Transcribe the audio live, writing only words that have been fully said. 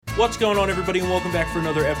What's going on, everybody, and welcome back for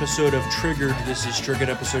another episode of Triggered. This is Triggered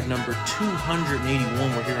episode number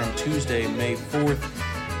 281. We're here on Tuesday, May 4th.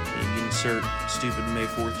 You can insert stupid May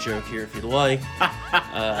 4th joke here if you'd like,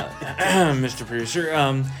 Mr.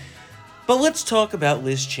 Producer. But let's talk about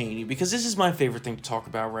Liz Cheney, because this is my favorite thing to talk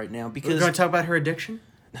about right now. Because we're going to talk about her addiction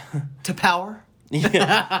to power.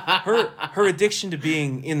 Yeah, her addiction to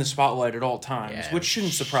being in the spotlight at all times, which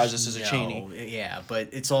shouldn't surprise us as a Cheney. Yeah, but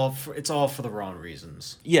it's all for the wrong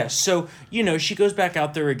reasons. Yes, so, she goes back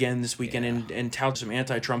out there again this weekend and touts some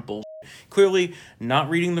anti-Trump bullshit. Clearly not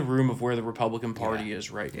reading the room of where the Republican Party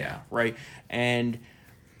is right now, right? And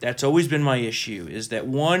that's always been my issue, is that,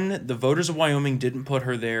 one, the voters of Wyoming didn't put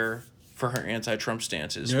her there for her anti-Trump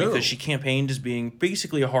stances because she campaigned as being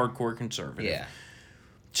basically a hardcore conservative. Yeah.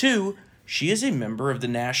 Two, she is a member of the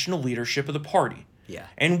national leadership of the party. Yeah.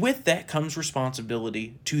 And with that comes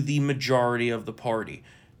responsibility to the majority of the party.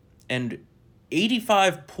 And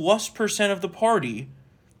 85+% of the party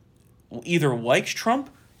either likes Trump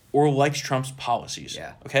or likes Trump's policies.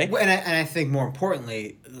 Yeah. Okay? And I think more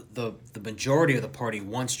importantly, the majority of the party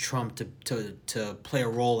wants Trump to play a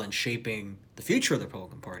role in shaping the future of the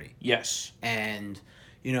Republican Party. Yes. And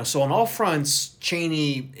so on all fronts,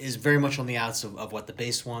 Cheney is very much on the outs of what the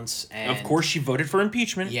base wants. And of course, she voted for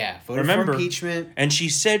impeachment. Yeah, voted for impeachment. And she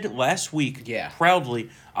said last week,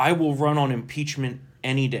 proudly, I will run on impeachment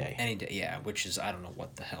any day. Any day, yeah, which is, I don't know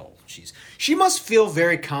what the hell she must feel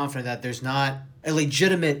very confident that there's not a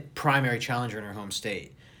legitimate primary challenger in her home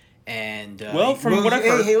state. And from what I've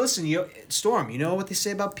heard, hey, listen, Storm, you know what they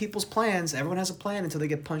say about people's plans? Everyone has a plan until they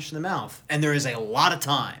get punched in the mouth, and there is a lot of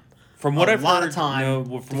time. From what I've heard,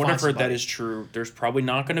 that is true. There's probably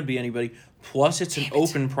not going to be anybody. Plus, it's an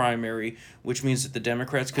open primary, which means that the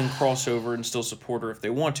Democrats can cross over and still support her if they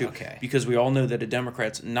want to. Okay. Because we all know that a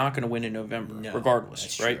Democrat's not going to win in November, regardless,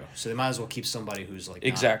 that's right? True. So they might as well keep somebody who's like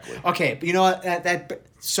exactly. Okay, but you know what?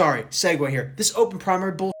 Sorry, segue here. This open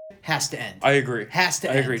primary bull has to end. I agree. Has to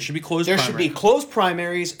end. I agree. It should be closed. There should be closed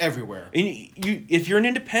primaries everywhere. And if you're an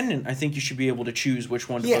independent, I think you should be able to choose which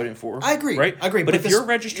one to vote in for. I agree. Right? I agree. But if you're a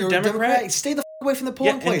registered Democrat, stay the away from the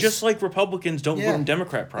polling place. And just like Republicans don't vote in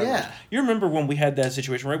Democrat primaries. Yeah. You remember when we had that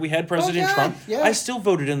situation, right? We had President Trump. Yeah. I still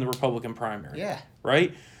voted in the Republican primary. Yeah.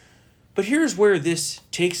 Right? But here's where this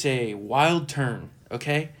takes a wild turn,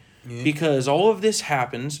 okay? Yeah. Because all of this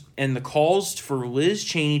happens, and the calls for Liz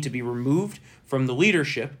Cheney to be removed from the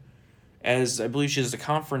leadership, as I believe she's the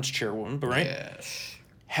conference chairwoman, but right? Yes.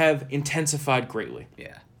 Have intensified greatly.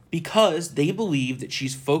 Yeah. Because they believe that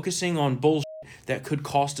she's focusing on bullshit that could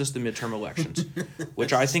cost us the midterm elections,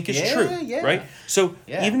 which I think is true, right? So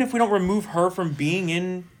even if we don't remove her from being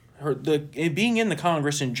in the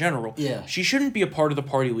Congress in general, she shouldn't be a part of the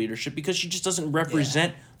party leadership because she just doesn't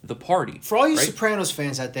represent the party. For all you Sopranos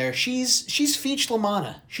fans out there, she's Feech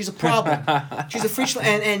LaManna. She's a problem. She's a Feech,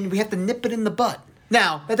 and we have to nip it in the butt.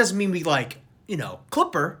 Now, that doesn't mean we clip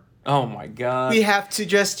her. Oh my God. We have to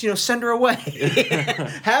just, send her away.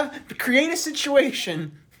 Create a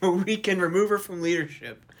situation where we can remove her from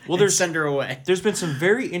leadership and send her away. There's been some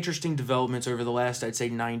very interesting developments over the last, I'd say,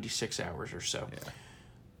 96 hours or so. Yeah.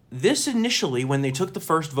 This initially, when they took the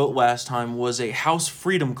first vote last time, was a House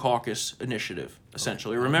Freedom Caucus initiative,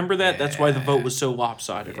 essentially. Remember that? That's why the vote was so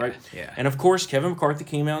lopsided, right? Yeah. And of course, Kevin McCarthy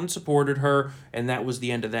came out and supported her, and that was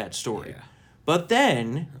the end of that story. Yeah. But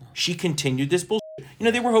then she continued this bullshit.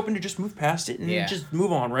 They were hoping to just move past it and just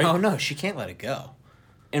move on, right? Oh, no, she can't let it go.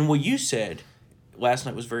 And what you said last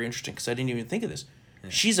night was very interesting because I didn't even think of this.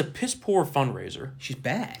 Yeah. She's a piss-poor fundraiser. She's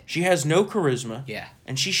bad. She has no charisma. Yeah.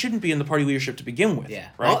 And she shouldn't be in the party leadership to begin with. Yeah.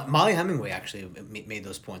 Right? Molly Hemingway actually made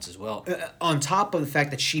those points as well. On top of the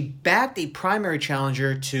fact that she backed a primary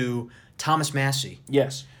challenger to Thomas Massie.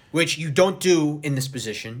 Yes. Which you don't do in this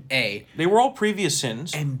position, A. They were all previous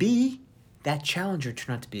sins. And B, that challenger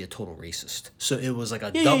turned out to be a total racist. So it was like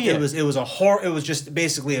it was just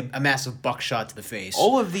basically a massive buckshot to the face.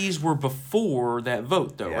 All of these were before that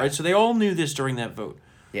vote though, right? So they all knew this during that vote.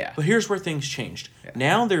 Yeah. But here's where things changed. Yeah.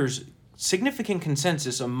 Now there's significant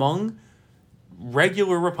consensus among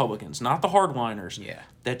regular Republicans, not the hardliners,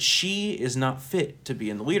 that she is not fit to be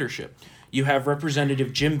in the leadership. You have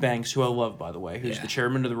Representative Jim Banks, who I love, by the way, who's the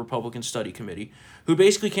chairman of the Republican Study Committee, who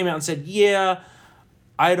basically came out and said,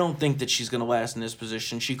 I don't think that she's going to last in this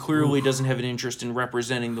position. She clearly doesn't have an interest in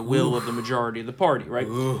representing the will of the majority of the party, right?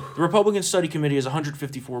 The Republican Study Committee has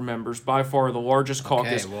 154 members, by far the largest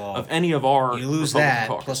caucus of any of our You lose Republican that,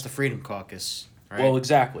 caucus. plus the Freedom Caucus. Right? Well,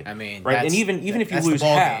 exactly. I mean, right, and even if you lose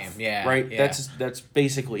half, game. right, that's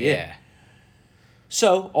basically it.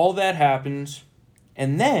 So all that happens,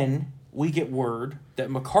 and then we get word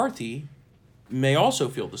that McCarthy may also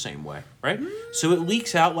feel the same way, right? So it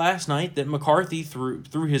leaks out last night that McCarthy,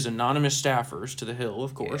 through his anonymous staffers to the Hill,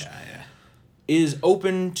 of course, is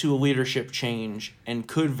open to a leadership change and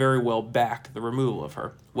could very well back the removal of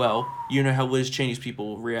her. Well, you know how Liz Cheney's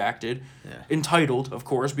people reacted. Yeah. Entitled, of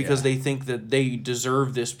course, because they think that they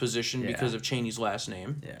deserve this position because of Cheney's last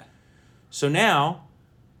name. Yeah. So now,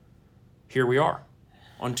 here we are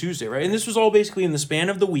on Tuesday, right? And this was all basically in the span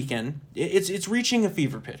of the weekend. It's reaching a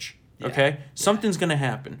fever pitch, okay? Something's going to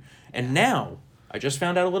happen. And now, I just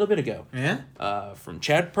found out a little bit ago. Yeah? From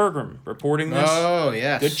Chad Pergram reporting this. Oh,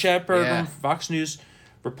 yes. Good Chad Pergram, Fox News,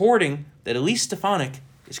 reporting that Elise Stefanik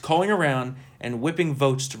is calling around and whipping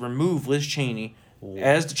votes to remove Liz Cheney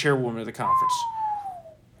as the chairwoman of the conference.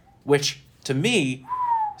 Which, to me,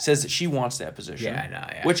 says that she wants that position. Yeah, I know,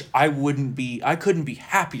 yeah. Which I couldn't be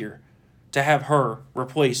happier to have her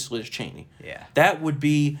replace Liz Cheney. Yeah. That would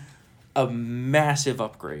be a massive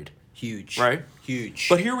upgrade. Huge. Right? Huge.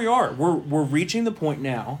 But here we are. We're reaching the point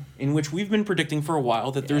now in which we've been predicting for a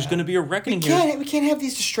while that there's going to be a reckoning here. We can't have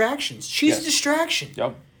these distractions. She's a distraction.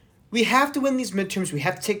 Yep. We have to win these midterms. We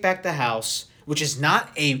have to take back the House, which is not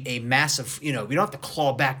a massive, we don't have to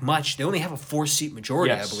claw back much. They only have a 4-seat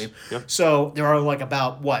majority, I believe. Yep. So there are like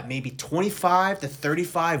about, maybe 25 to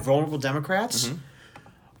 35 vulnerable Democrats. Mm-hmm.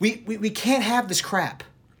 We can't have this crap.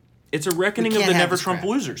 It's a reckoning of the Never Trump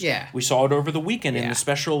losers. Yeah. We saw it over the weekend in the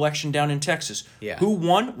special election down in Texas. Yeah. Who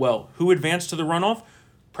won? Well, who advanced to the runoff?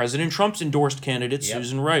 President Trump's endorsed candidate,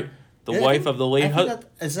 Susan Wright, the wife of the late husband.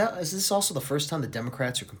 Is this also the first time the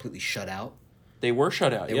Democrats are completely shut out? They were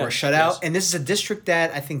shut out. They were shut out, and this is a district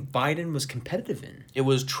that I think Biden was competitive in. It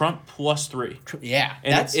was Trump +3. Yeah,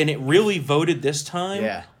 and it really voted this time.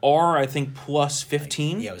 Yeah. Or I think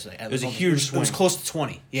 +15. Yeah, it was a huge swing. It was close to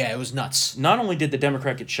 20. Yeah, it was nuts. Not only did the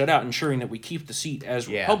Democrat get shut out, ensuring that we keep the seat as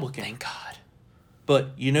Republican. Thank God.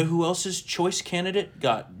 But you know who else's choice candidate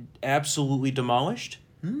got absolutely demolished?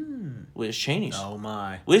 Liz Cheney's. Oh,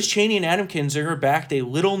 my. Liz Cheney and Adam Kinzinger backed a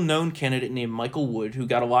little-known candidate named Michael Wood, who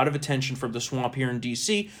got a lot of attention from the swamp here in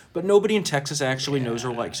D.C., but nobody in Texas actually knows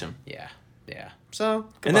or likes him. Yeah. So,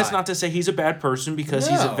 goodbye. And that's not to say he's a bad person, because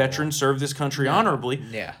he's a veteran, served this country honorably.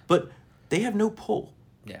 Yeah. But they have no pull.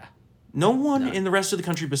 Yeah. No one in the rest of the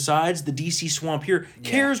country besides the D.C. swamp here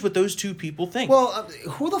cares what those two people think. Well,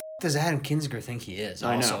 who the does Adam Kinzinger think he is?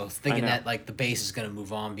 I also know. Thinking that the base is going to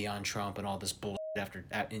move on beyond Trump and all this bullshit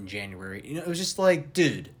in January. It was just like,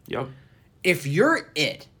 dude. Yep. If you're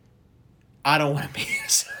it, I don't want to be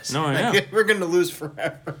this. No, I know. We're going to lose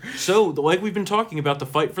forever. So, like we've been talking about, the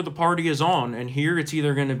fight for the party is on, and here it's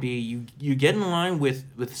either going to be you get in line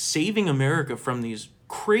with saving America from these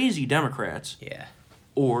crazy Democrats,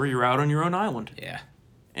 or you're out on your own island. Yeah.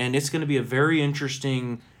 And it's going to be a very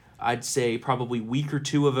interesting, I'd say, probably week or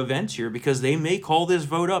two of events here, because they may call this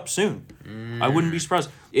vote up soon. I wouldn't be surprised.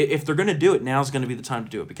 If they're going to do it, now's going to be the time to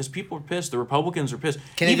do it, because people are pissed. The Republicans are pissed.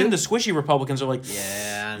 Even the squishy Republicans are like,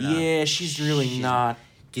 she's really not.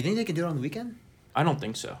 Do you think they can do it on the weekend? I don't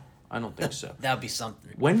think so. That would be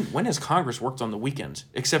something. When has Congress worked on the weekends?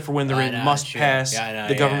 Except for when they're in must-pass,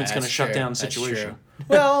 the government's going to shut down situation.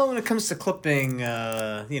 Well, when it comes to clipping,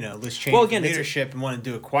 Liz Cheney from leadership and want to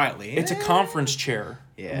do it quietly. It's a conference chair.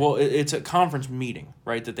 Yeah. Well, it's a conference meeting,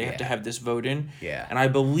 right, that they have to have this vote in. Yeah. And I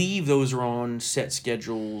believe those are on set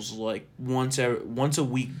schedules like once a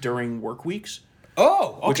week during work weeks.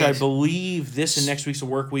 Oh, okay. Which I believe this and next week's a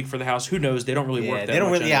work week for the House. Who knows? They don't really work that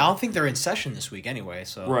much. I don't think they're in session this week anyway.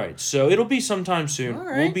 So right. So it'll be sometime soon. All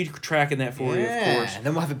right. We'll be tracking that for you, of course. And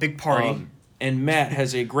then we'll have a big party. And Matt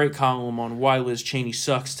has a great column on why Liz Cheney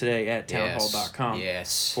sucks today at townhall.com.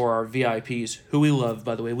 Yes. For our VIPs, who we love,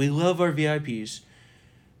 by the way. We love our VIPs.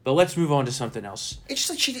 But let's move on to something else. It's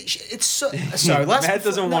just like it's so... Sorry, Matt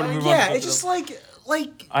doesn't want to move on to something it's just else.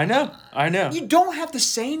 like... I know. You don't have to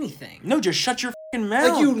say anything. No, just shut your fucking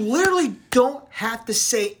mouth. You literally don't have to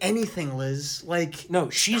say anything, Liz. No,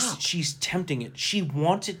 she's tempting it. She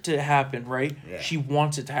wants it to happen, right? Yeah. She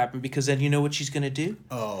wants it to happen, because then you know what she's going to do?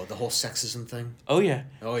 Oh, the whole sexism thing? Oh, yeah.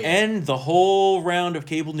 Oh, yeah. And the whole round of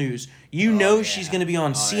cable news. She's going to be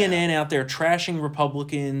on CNN out there trashing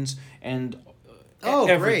Republicans and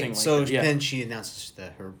everything great. like so that. Yeah. Then she announces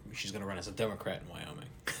that she's going to run as a Democrat in Wyoming.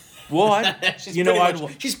 Well,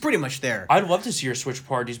 she's pretty much there. I'd love to see her switch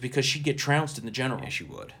parties, because she'd get trounced in the general. Yeah, she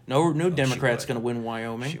would. No Democrat's going to win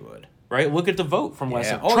Wyoming. She would. Right? Look at the vote from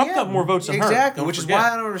last time. Trump got more votes than her. Exactly, which is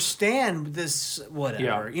why I don't understand this,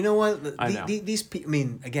 whatever. Yeah. You know what? I know. These people,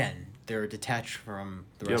 again, they're detached from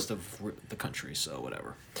the rest of the country, so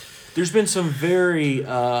whatever. There's been some very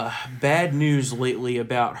bad news lately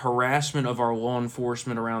about harassment of our law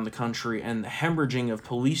enforcement around the country and the hemorrhaging of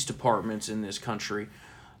police departments in this country.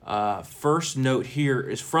 First note here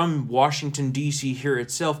is from Washington, D.C. here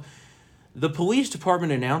itself. The police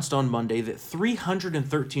department announced on Monday that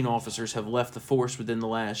 313 officers have left the force within the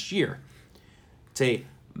last year. It's a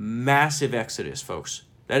massive exodus, folks.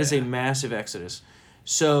 That is a massive exodus.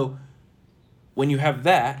 So when you have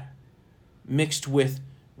that mixed with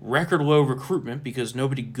record low recruitment, because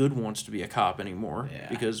nobody good wants to be a cop anymore,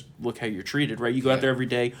 because look how you're treated, right? You go out there every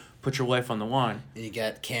day, put your life on the line. And you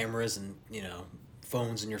got cameras and,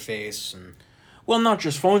 phones in your face and... Well, not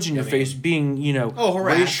just phones in your face, being,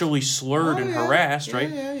 racially slurred and harassed, right?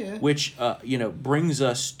 Yeah. Which, brings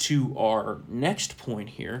us to our next point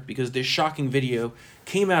here, because this shocking video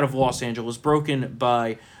came out of Los Angeles, broken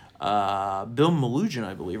by Bill Melugin,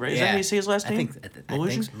 I believe, right? Is that how you say his last name? I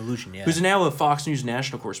think Melugin, yeah. Who's now a Fox News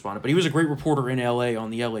national correspondent, but he was a great reporter in L.A. on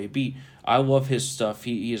the L.A. beat. I love his stuff.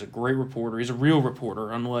 He is a great reporter. He's a real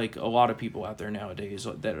reporter, unlike a lot of people out there nowadays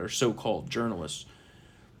that are so-called journalists.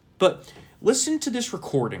 But listen to this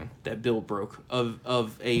recording that Bill broke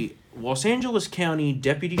of a Los Angeles County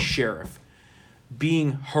deputy sheriff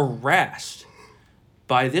being harassed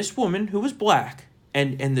by this woman who was black,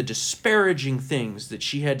 and the disparaging things that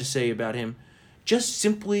she had to say about him, just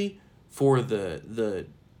simply for the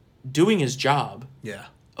doing his job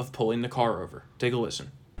of pulling the car over. Take a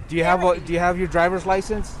listen. Do you have your driver's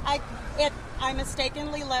license? I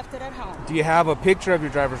mistakenly left it at home. Do you have a picture of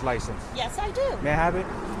your driver's license? Yes, I do. May I have it?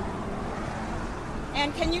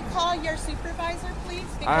 And can you call your supervisor, please?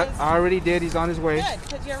 I already did. He's on his way. Good,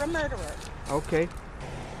 because you're a murderer. Okay.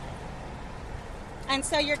 And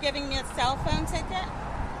so you're giving me a cell phone ticket?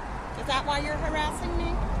 Is that why you're harassing me?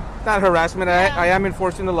 Not harassment. Yeah. I am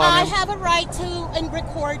enforcing the law. I have a right to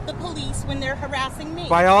record the police when they're harassing me.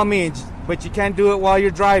 By all means, but you can't do it while you're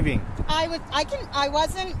driving. I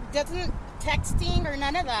wasn't texting or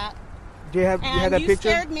none of that. Do you have that picture? You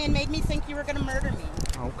scared me and made me think you were going to murder me.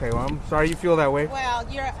 Okay, well, I'm sorry you feel that way. Well,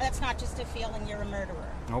 that's not just a feeling. You're a murderer.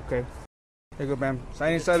 Okay. There you go, ma'am.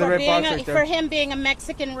 Sign inside the red box right there. For him being a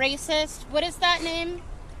Mexican racist. What is that name?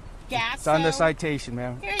 Gasso? It's on the citation,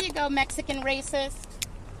 ma'am. Here you go, Mexican racist.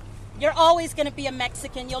 You're always going to be a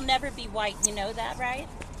Mexican. You'll never be white. You know that, right?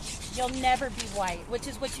 You'll never be white, which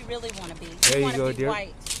is what you really want to be. There you go, dear.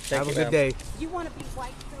 White. Have a good day. You want to be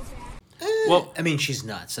white so bad. Well, I mean, she's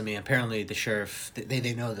nuts. I mean, apparently the sheriff,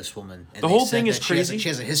 they know this woman. And the whole thing is crazy. She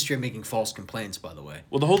has a history of making false complaints, by the way.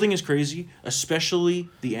 Well, the whole thing is crazy, especially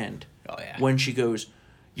the end. Oh, yeah. When she goes,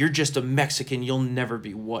 "You're just a Mexican. You'll never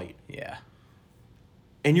be white." Yeah.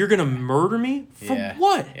 And you're going to murder me? For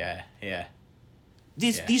what? Yeah.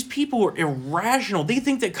 These people are irrational. They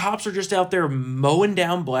think that cops are just out there mowing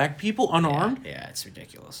down black people unarmed. Yeah, it's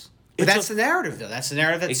ridiculous. But that's the narrative, though. That's the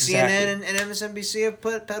narrative that CNN and MSNBC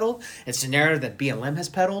have peddled. It's the narrative that BLM has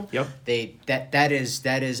peddled. Yep. That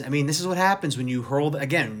is. I mean, this is what happens when you hurl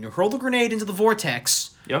the grenade into the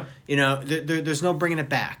vortex. Yep. There's no bringing it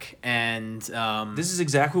back. And this is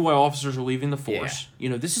exactly why officers are leaving the force.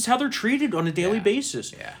 Yeah. This is how they're treated on a daily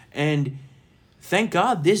basis. Yeah. And thank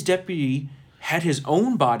God this deputy had his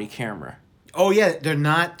own body camera. Oh yeah, they're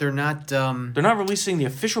not They're not releasing the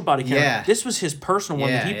official body camera. Yeah. This was his personal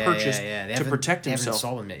one that he purchased to protect himself. They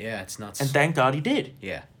haven't installed it. Yeah, it's nuts. And thank God he did.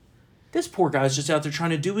 Yeah. This poor guy's just out there trying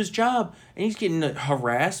to do his job, and he's getting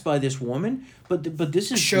harassed by this woman. But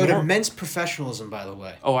this is showed immense professionalism, by the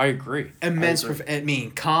way. Oh, I agree. Immense. I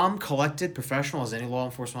mean, calm, collected, professional as any law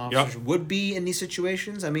enforcement officer would be in these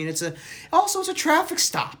situations. I mean, it's a traffic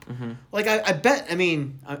stop. Mm-hmm. Like I bet. I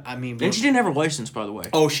mean. And she didn't have her license, by the way.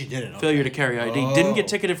 Oh, she didn't. Okay. Failure to carry ID. Didn't get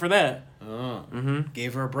ticketed for that. Oh. Mm-hmm.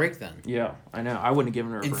 Gave her a break then. Yeah, I know. I wouldn't have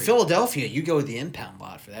given her a break. In Philadelphia, you go with the impound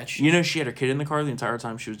lot for that shit. She had her kid in the car the entire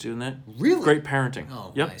time she was doing that. Really? Great parenting.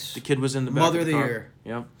 Oh, yep. Nice. The kid was in the back Mother of the car. Year.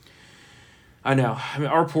 Yep. I know. I mean,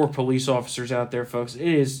 our poor police officers out there, folks.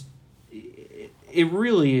 It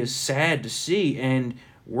really is sad to see, and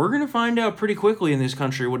we're going to find out pretty quickly in this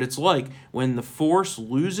country what it's like when the force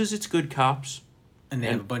loses its good cops. And they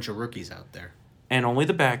have a bunch of rookies out there. And only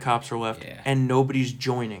the bad cops are left, and nobody's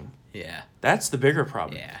joining. Yeah. That's the bigger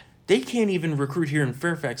problem. Yeah. They can't even recruit here in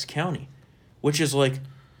Fairfax County, which is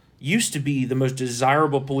used to be the most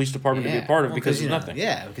desirable police department to be a part of because of nothing.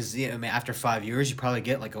 Yeah, because after 5 years, you probably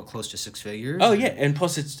get close to 6 figures. Oh, yeah, and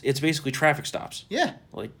plus it's basically traffic stops. Yeah.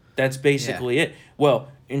 That's basically it. Well,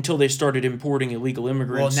 until they started importing illegal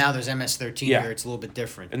immigrants. Well, now there's MS-13 here. It's a little bit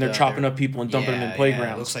different. And they're chopping up people and dumping them in playgrounds.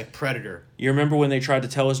 Yeah, it looks like Predator. You remember when they tried to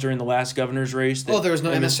tell us during the last governor's race? That there was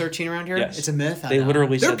no MS-13 around here? Yes. It's a myth? They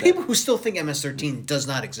literally said that. There are people who still think MS-13 does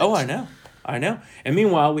not exist. Oh, I know. And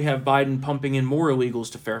meanwhile, we have Biden pumping in more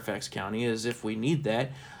illegals to Fairfax County as if we need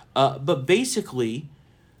that. But basically,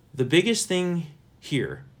 the biggest thing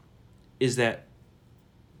here is that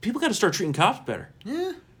people got to start treating cops better.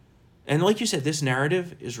 Yeah. And like you said, this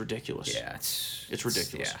narrative is ridiculous. Yeah, it's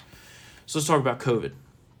ridiculous. Yeah. So let's talk about COVID.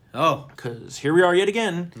 Oh. Because here we are yet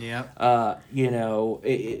again. Yeah.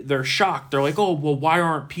 They're shocked. They're like, oh, well, why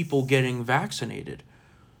aren't people getting vaccinated?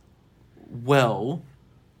 Well,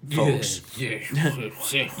 folks,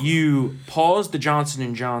 you paused the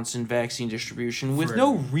Johnson & Johnson vaccine distribution with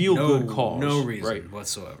no real good cause. No reason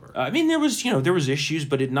whatsoever. I mean, there was issues,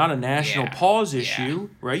 but not a national pause issue,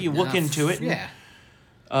 right? You look into it.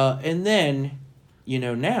 And then,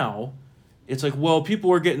 now it's like, well,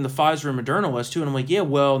 people are getting the Pfizer and Moderna list too. And I'm like, yeah,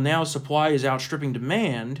 well, now supply is outstripping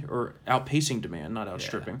demand, or outpacing demand, not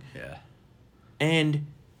outstripping. Yeah. And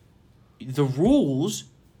the rules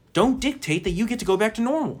don't dictate that you get to go back to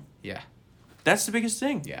normal. Yeah. That's the biggest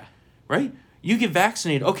thing. Yeah. Right? You get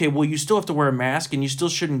vaccinated. Okay, well, you still have to wear a mask, and you still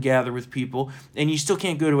shouldn't gather with people, and you still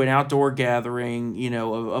can't go to an outdoor gathering,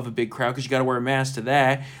 of a big crowd, because you got to wear a mask to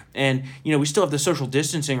that. And, we still have the social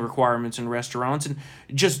distancing requirements in restaurants. And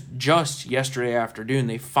just yesterday afternoon,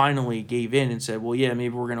 they finally gave in and said, well, yeah,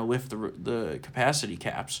 maybe we're going to lift the capacity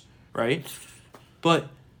caps, right? But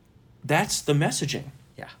that's the messaging.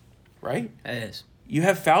 Yeah. Right? It is. You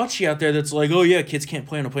have Fauci out there that's like, oh, yeah, kids can't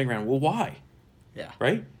play on a playground. Well, why? Yeah.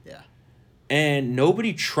 Right? Yeah. And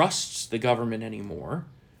nobody trusts the government anymore.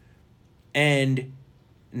 And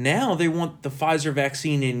now they want the Pfizer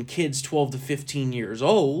vaccine in kids 12 to 15 years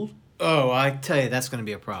old. Oh, I tell you, that's going to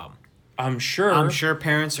be a problem. I'm sure. I'm sure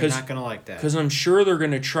parents are not going to like that. Because I'm sure they're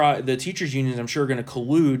going to try, the teachers' unions, I'm sure, are going to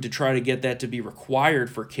collude to try to get that to be required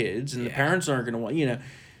for kids. And the parents aren't going to want,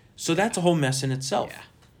 So that's a whole mess in itself. Yeah.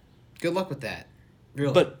 Good luck with that.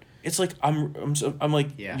 Really. But it's like, I'm like,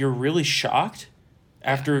 you're really shocked?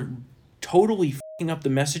 After totally f***ing up the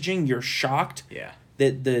messaging, you're shocked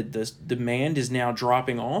that the demand is now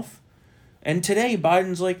dropping off? And today,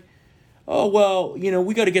 Biden's like, oh, well,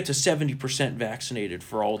 we got to get to 70% vaccinated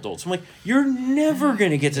for all adults. I'm like, you're never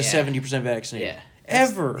going to get to 70% vaccinated. Yeah.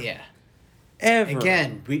 Ever. Yeah. Ever.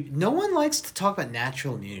 Again, no one likes to talk about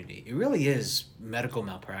natural immunity. It really is medical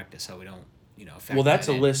malpractice how we don't, affect well, that's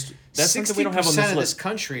that. a list. That's something we don't have on this list. 60% of this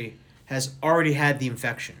country has already had the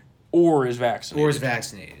infection. Or is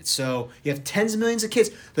vaccinated. So you have tens of millions of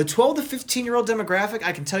kids. The 12 to 15-year-old demographic,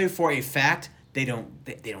 I can tell you for a fact, they don't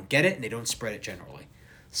get it and they don't spread it generally.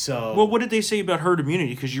 So. Well, what did they say about herd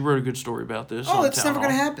immunity? Because you wrote a good story about this. Oh, it's never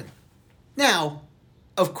going to happen. Now,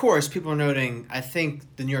 of course, people are noting, I think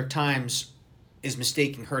the New York Times is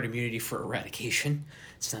mistaking herd immunity for eradication.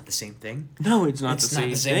 It's not the same thing. No, it's not the same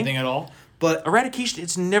thing. It's not the same thing at all. But eradication,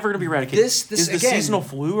 it's never going to be eradicated. Is the seasonal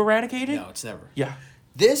flu eradicated? No, it's never. Yeah.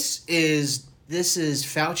 This is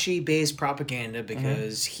Fauci-based propaganda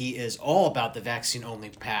because he is all about the vaccine-only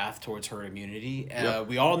path towards herd immunity.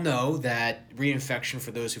 We all know that reinfection for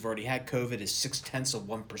those who've already had COVID is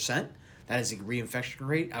 0.6%. That is a reinfection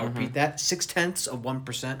rate. I'll repeat that.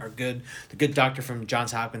 0.6% are good. The good doctor from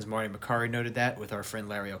Johns Hopkins, Marty Makary, noted that with our friend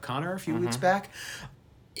Larry O'Connor a few weeks back.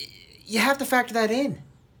 You have to factor that in.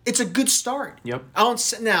 It's a good start. Yep.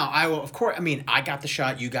 I will, of course. I mean, I got the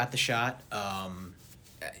shot. You got the shot. I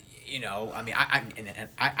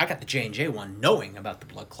got the J&J one, knowing about the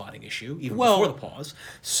blood clotting issue even before the pause.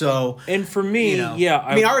 So, and for me,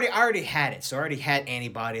 I already had it, so I already had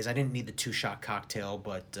antibodies. I didn't need the 2-shot cocktail,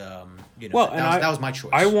 but that was my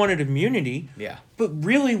choice. I wanted immunity. Yeah. But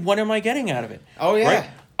really, what am I getting out of it? Oh yeah.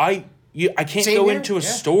 Right? I can't go into a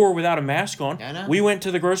store without a mask on. Yeah, I know. We went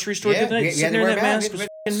to the grocery store the other night, sitting there in that mask was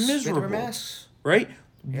fucking miserable. Right?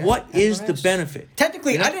 Yeah, what is the benefit?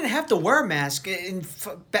 Technically, I didn't have to wear a mask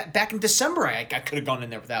back in December. I could have gone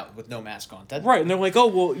in there with no mask on. Right, and they're like, oh,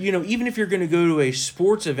 well, even if you're going to go to a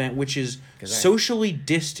sports event, which is socially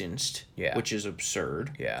distanced, which is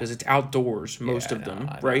absurd, because it's outdoors, most of them,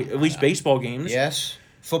 right? At least baseball games. Yes.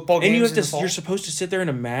 Football games. And you're supposed to sit there in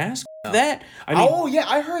a mask? No. That?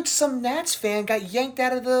 I heard some Nats fan got yanked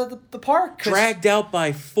out of the park. Dragged out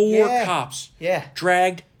by 4 cops. Yeah.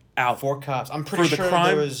 Dragged out. 4 cops. I'm pretty sure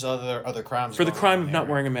there was other crimes. For the crime of not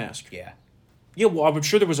wearing a mask. Yeah. Yeah, well, I'm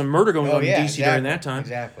sure there was a murder going on in D.C. during that time.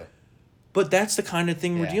 Exactly. But that's the kind of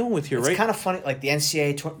thing we're dealing with here, right? It's kind of funny, like the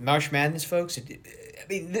NCAA March Madness folks.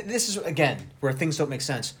 This is, again, where things don't make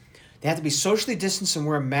sense. They have to be socially distanced and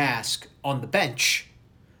wear a mask on the bench,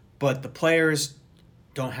 but the players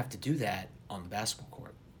don't have to do that on the basketball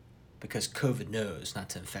court because COVID knows not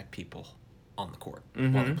to infect people on the court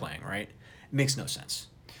while they're playing, right? It makes no sense.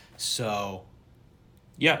 So...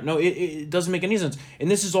 Yeah, no, it doesn't make any sense.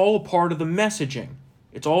 And this is all a part of the messaging.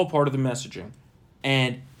 It's all a part of the messaging.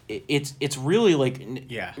 And it's really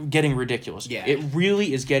getting ridiculous. Yeah. It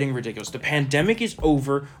really is getting ridiculous. The pandemic is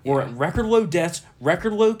over. We're at record low deaths,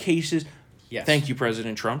 record low cases. Yes. Thank you,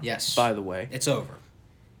 President Trump. Yes. By the way. It's over.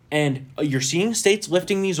 And you're seeing states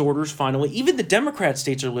lifting these orders finally. Even the Democrat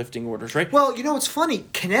states are lifting orders, right? Well, you know what's funny?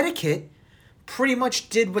 Connecticut pretty much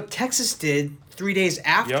did what Texas did 3 days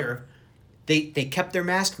after. Yep. They kept their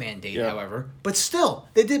mask mandate, however. But still,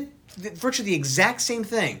 they did virtually the exact same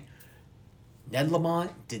thing. Ned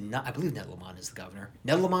Lamont did not... I believe Ned Lamont is the governor.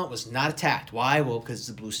 Ned Lamont was not attacked. Why? Well, because it's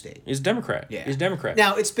a blue state. He's Democrat. Yeah. He's Democrat.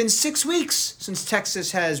 Now, it's been 6 weeks since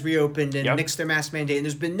Texas has reopened and nixed their mask mandate, and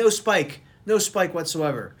there's been no spike. No spike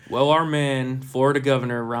whatsoever. Well, our man, Florida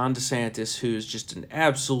Governor Ron DeSantis, who's just an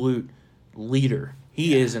absolute leader.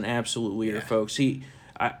 He is an absolute leader, folks.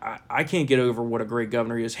 I can't get over what a great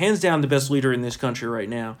governor he is. Hands down the best leader in this country right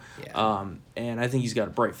now. Yeah. And I think he's got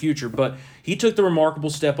a bright future. But he took the remarkable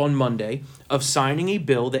step on Monday of signing a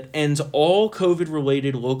bill that ends all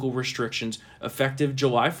COVID-related local restrictions effective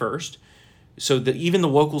July 1st. So that even the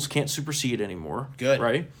locals can't supersede anymore. Good.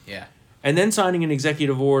 Right? Yeah. And then signing an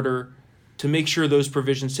executive order to make sure those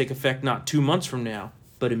provisions take effect not 2 months from now,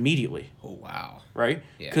 but immediately. Oh, wow. Right?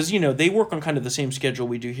 Yeah. Because, they work on kind of the same schedule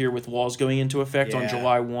we do here with laws going into effect on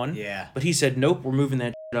July 1. Yeah. But he said, nope, we're moving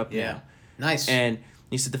that up now. Nice. And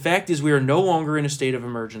he said, the fact is we are no longer in a state of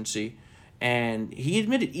emergency. And he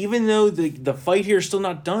admitted, even though the fight here is still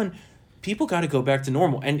not done, people got to go back to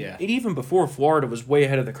normal. And even before, Florida was way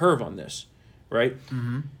ahead of the curve on this. Right?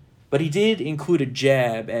 Mm-hmm. But he did include a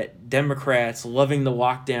jab at Democrats loving the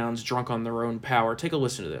lockdowns, drunk on their own power. Take a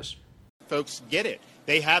listen to this. Folks get it.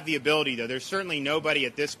 They have the ability, though. There's certainly nobody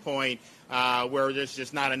at this point where there's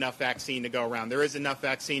just not enough vaccine to go around. There is enough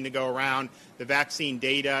vaccine to go around. The vaccine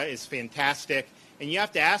data is fantastic. And you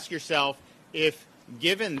have to ask yourself if,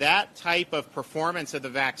 given that type of performance of the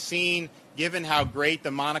vaccine, given how great the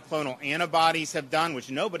monoclonal antibodies have done, which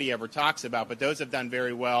nobody ever talks about, but those have done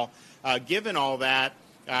very well, given all that,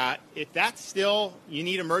 if that's still, you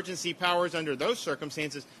need emergency powers under those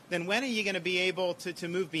circumstances, then when are you going to be able to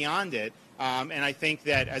move beyond it? And I think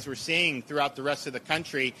that as we're seeing throughout the rest of the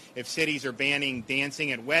country, if cities are banning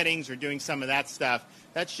dancing at weddings or doing some of that stuff,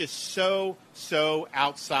 that's just so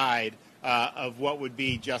outside of what would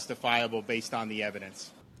be justifiable based on the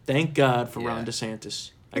evidence. Thank God for Ron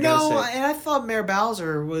DeSantis. And I thought Mayor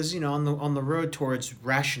Bowser was, on the road towards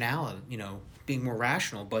rationality, being more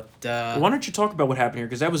rational, but... why don't you talk about what happened here,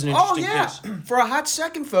 because that was an interesting case. For a hot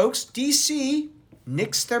second, folks, D.C.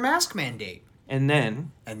 nixed their mask mandate. And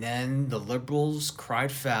then the liberals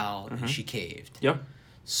cried foul, and she caved. Yep.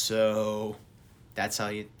 So, that's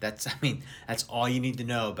all you need to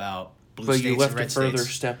know about blue but states you left and red a further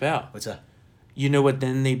states. step out. What's that? You know what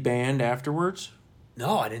then they banned afterwards?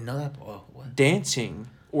 No, I didn't know that. Oh, what? Dancing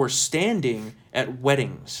or standing at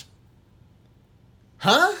weddings.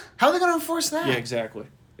 Huh? How are they going to enforce that? Yeah, exactly.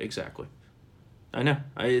 I know.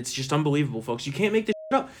 It's just unbelievable, folks. You can't make this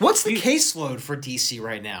shit up. What's the caseload for DC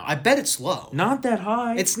right now? I bet it's low. Not that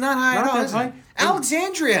high. It's not high at all, is it?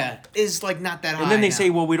 Alexandria is not that high. And then they say,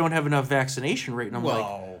 well, we don't have enough vaccination rate. And I'm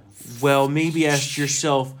like, well, maybe ask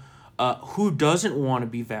yourself, who doesn't want to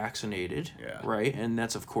be vaccinated, right? And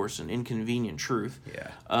that's, of course, an inconvenient truth. Yeah.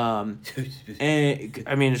 And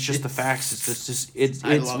I mean, it's just the facts. It's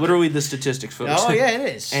literally the statistics, folks. Oh yeah,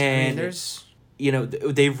 it is. And there's,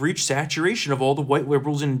 they've reached saturation of all the white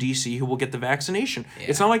liberals in D.C. who will get the vaccination. Yeah.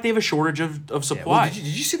 It's not like they have a shortage of supply. Well, did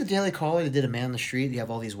you see the Daily Caller that did a man on the street? You have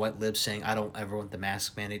all these white libs saying, "I don't ever want the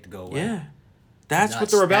mask mandate to go away." Yeah. That's what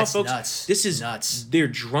they're about, folks. Nuts. This is nuts. They're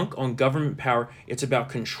drunk on government power. It's about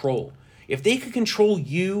control. If they could control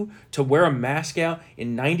you to wear a mask out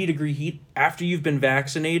in 90-degree heat after you've been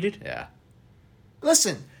vaccinated. Yeah.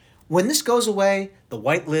 Listen, when this goes away, the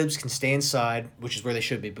white libs can stay inside, which is where they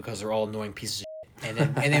should be because they're all annoying pieces of shit.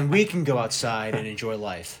 And then we can go outside and enjoy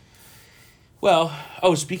life. Well,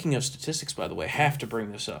 speaking of statistics, by the way, have to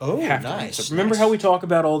bring this up. Oh, nice. Remember how we talk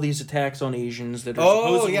about all these attacks on Asians that are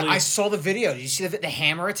supposedly... Oh, yeah, I saw the video. Did you see the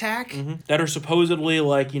hammer attack? Mm-hmm. That are supposedly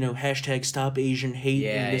hashtag stop Asian hate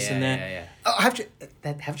and this and that. Yeah. Oh, haven't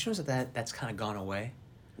you noticed that's kind of gone away?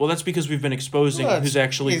 Well, that's because we've been exposing who's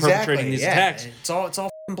actually perpetrating these attacks. It's all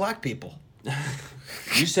f***ing black people.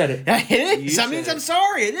 You said it. It is. I'm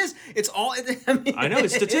sorry. It is. It's all. I know.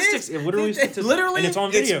 It's statistics. It literally statistics. Literally, and it's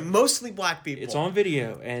on video. It's mostly black people. It's on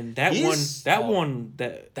video, and that one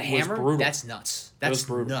the was hammer. Brutal. That's nuts. That's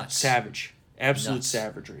brutal. Nuts. Savage. Absolute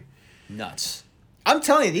savagery. Nuts. I'm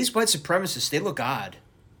telling you, these white supremacists, they look odd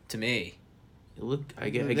to me. Look, I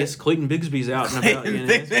guess Clayton Bigsby's out and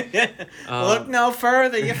about. Look no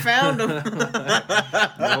further, you found him.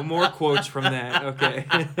 No more quotes from that. Okay.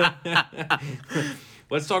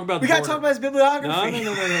 Let's talk about we the gotta border. talk about his bibliography.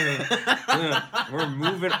 No. We're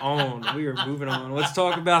moving on. We are moving on. Let's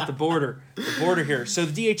talk about the border. The border here. So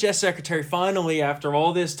the DHS secretary finally, after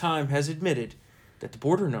all this time, has admitted that the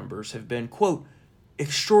border numbers have been, quote,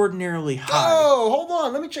 extraordinarily high. Oh, hold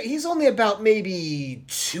on. Let me check. He's only about maybe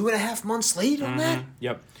 2.5 months late on that.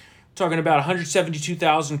 Yep. Talking about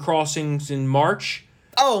 172,000 crossings in March.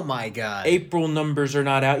 Oh my God. April numbers are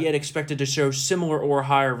not out yet, expected to show similar or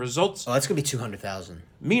higher results. Oh, that's gonna be 200,000.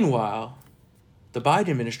 Meanwhile, the Biden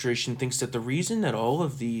administration thinks that the reason that all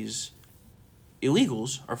of these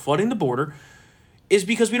illegals are flooding the border is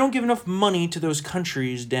because we don't give enough money to those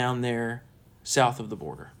countries down there south of the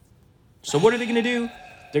border. So what are they going to do?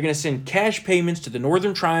 They're going to send cash payments to the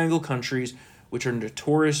Northern Triangle countries, which are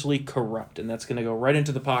notoriously corrupt, and that's going to go right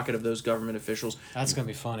into the pocket of those government officials. That's gonna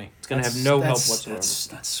be funny. It's going to have no help whatsoever.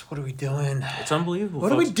 That's what are we doing? It's unbelievable.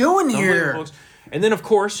 What are folks. we doing It's here? unbelievable, folks. And then, of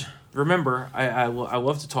course, remember, I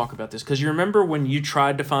love to talk about this, because you remember when you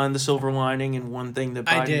tried to find the silver lining in one thing that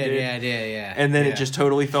Biden did? Yeah. And then it just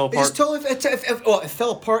totally fell It apart. just totally it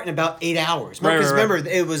fell apart in about 8 hours. Right, Because right. remember,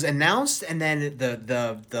 it was announced, and then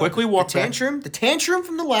the Quickly walked back. the tantrum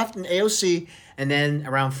from the left in AOC, and then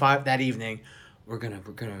around 5 that evening, we're gonna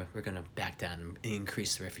back down and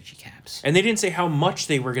increase the refugee caps. And they didn't say how much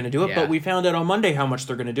they were going to do it, Yeah. but we found out on Monday how much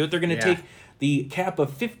they're going to do it. They're going to Yeah. take the cap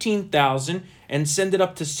of 15,000 and send it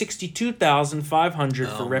up to 62,500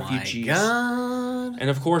 for refugees. My God. And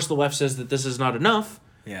of course, the left says that this is not enough,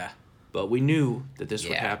 Yeah. but we knew that this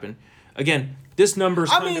would Yeah. happen. Again, this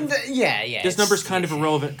number's I kind mean, of, this number's kind of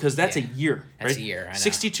irrelevant because that's a year, That's right? a year, I know.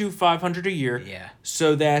 62,500 a year. Yeah.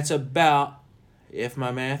 So that's about, if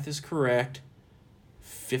my math is correct,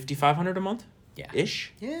 5,500 a month. Yeah.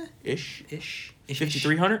 Ish. Yeah. Ish. Ish.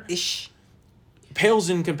 5,300. Ish. Pales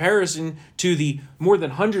in comparison to the more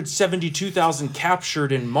than 172,000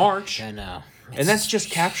 captured in March. I know. And that's just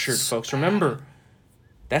captured, folks. Remember,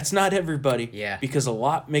 that's not everybody. Yeah. Because a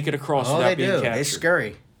lot make it across Oh, without they being do. captured. They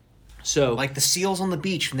scurry. So, Like the seals on the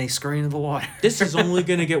beach when they scurry into the water. this is only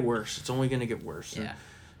going to get worse. It's only going to get worse. Yeah.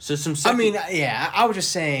 So some. I mean, yeah, I was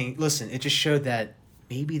just saying, listen, it just showed that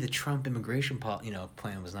maybe the Trump immigration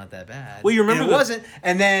plan was not that bad. Well, you remember and it wasn't,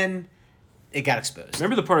 and then it got exposed.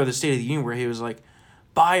 remember the part of the State of the Union where he was like,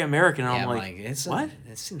 "Buy American," and Yeah, I'm like, it's "What?"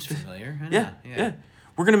 It seems familiar. I know, Yeah, yeah.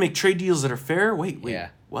 We're gonna make trade deals that are fair. Wait, Yeah.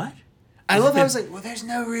 what? I love how I was like, well, there's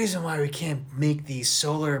no reason why we can't make these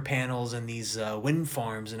solar panels and these wind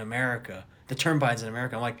farms in America, the turbines in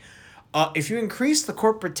America. I'm like, if you increase the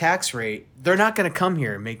corporate tax rate, they're not going to come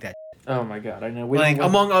here and make that. Oh my God, I know.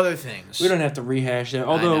 Among other things. We don't have to rehash that. know,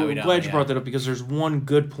 Although we I'm don't, glad you yeah. brought that up because there's one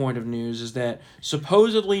good point of news is that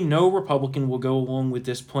supposedly no Republican will go along with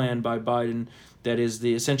this plan by Biden. That is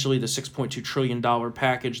essentially the $6.2 trillion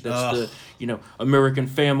package. That's the American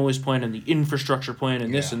Families Plan and the infrastructure plan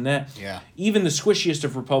and this Yeah. and that. Yeah. Even the squishiest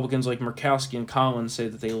of Republicans like Murkowski and Collins say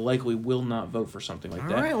that they likely will not vote for something like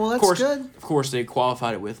that. All right, well, that's of course, good. Of course, they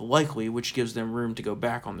qualified it with likely, which gives them room to go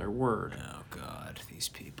back on their word. Oh, God, these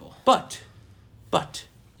people. But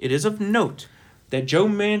it is of note that Joe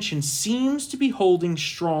Manchin seems to be holding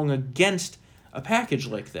strong against a package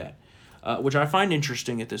like that, which I find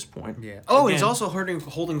interesting at this point. Yeah. Oh, and he's Again, also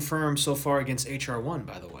holding firm so far against HR 1,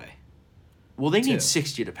 by the way. well, they need too.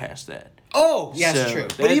 60 to pass that. Oh, yeah, that's So true.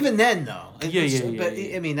 that- But even then, though. Yeah. But,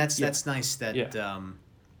 I mean, that's nice that... Yeah.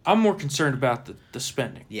 I'm more concerned about the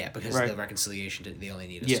spending. Yeah, because Right. the reconciliation, they only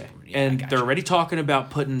need a Yeah, supplement. I and gotcha. they're already talking about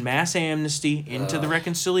putting mass amnesty into the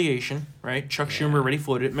reconciliation, right? Chuck Schumer already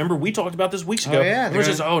floated it. Remember, we talked about this weeks ago. Oh, yeah, Everyone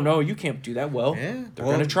says, oh, no, you can't do that. Well, Yeah, they're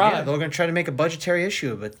going to try. Yeah, they're going to try to make a budgetary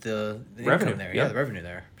issue, but the Revenue, income there, yeah. the revenue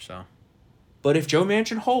there. So But if Joe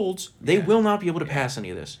Manchin holds, they will not be able to pass any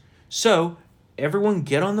of this. So everyone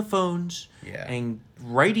get on the phones and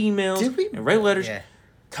write emails and write letters. Yeah.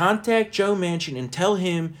 Contact Joe Manchin and tell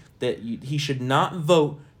him that he should not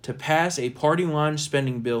vote to pass a party line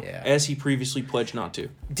spending bill as he previously pledged not to.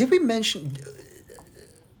 Did we mention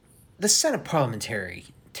the Senate parliamentarian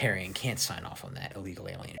can't sign off on that illegal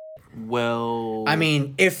alien? Well, I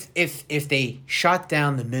mean, if they shot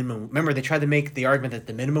down the minimum, remember they tried to make the argument that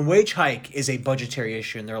the minimum wage hike is a budgetary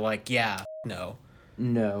issue, and they're like, yeah, no.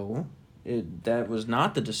 No, that was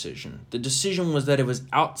not the decision. The decision was that it was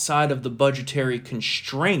outside of the budgetary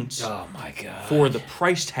constraints Oh my God. for the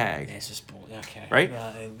price tag. This is bull. Okay. Right?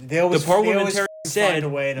 They always, The parliamentarian find said a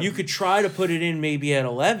way to... you could try to put it in maybe at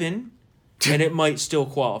 11, and it might still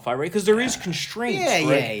qualify, right? Because there is constraints.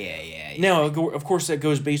 Yeah. Now, of course, that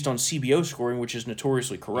goes based on CBO scoring, which is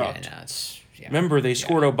notoriously corrupt. Yeah, no, it's... Yeah. Remember, they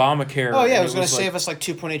scored Obamacare. Oh, yeah, and it was going to like- save us like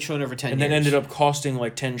 $2.8 trillion over 10 and years. then ended up costing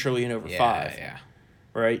like $10 trillion over 5. Yeah.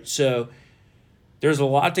 Right? So There's a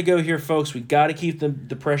lot to go here, folks. We got to keep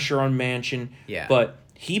the pressure on Manchin. Yeah. But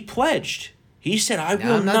he pledged. He said, I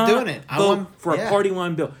will I'm not doing it. vote for a party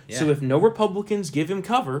line bill. Yeah. So if no Republicans give him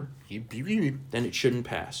cover, then it shouldn't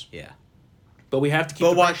pass. Yeah. But we have to keep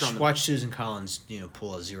the pressure on them. Watch Susan Collins,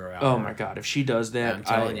 pull a 0 out. Oh, my God. If she does that, I'm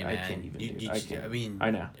telling you, man. I can't even I can't.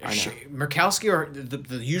 I know. Murkowski are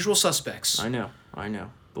the usual suspects. I know.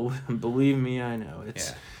 Believe me, I know.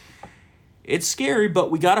 It's scary,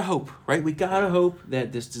 but we gotta hope, right? We gotta hope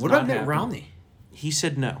that this does not happen. What about Mitt Romney? He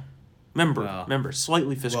said no. Remember,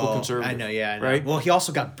 slightly fiscal conservative. I know, yeah, I know. Right? Well, he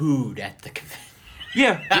also got booed at the convention.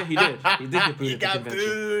 Yeah, he did. He did get booed at the convention.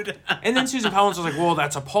 Booed. And then Susan Collins was like, well,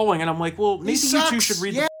 that's appalling. And I'm like, well, maybe you two should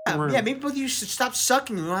read the room. Yeah, maybe both of you should stop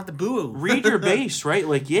sucking. We don't have to boo. Read your base, right?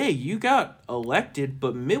 Like, yeah, you got elected,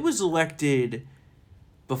 but Mitt was elected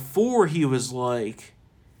before he was like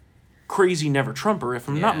crazy never Trumper, if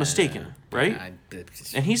I'm not mistaken, right?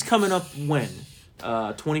 And he's coming up when?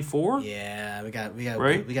 24? Yeah, we got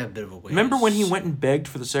right? we got a bit of a ways. Remember when he went and begged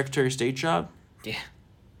for the Secretary of State job? Yeah.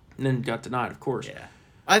 And then got denied, of course. Yeah.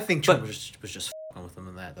 I think Trump was just f***ing with him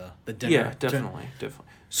in that, though. The dinner. Yeah, definitely.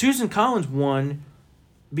 Susan Collins won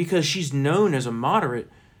because she's known as a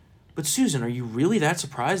moderate. But Susan, are you really that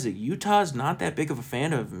surprised that Utah's not that big of a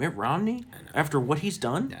fan of Mitt Romney after what he's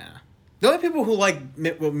done? Yeah. The only people who like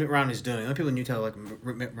what Mitt Romney's doing, the only people in Utah like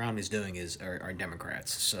Mitt Romney's doing are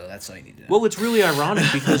Democrats. So that's all you need to know. Well, it's really ironic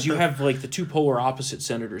because you have like the two polar opposite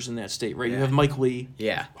senators in that state, right? Yeah. You have Mike Lee,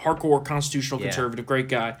 hardcore constitutional conservative, great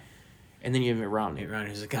guy, and then you have Mitt Romney. Mitt Romney,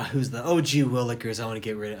 who's the guy, who's the OG Willikers. I want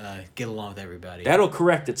to get along with everybody. That'll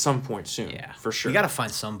correct at some point soon. Yeah, for sure. You got to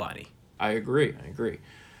find somebody. I agree.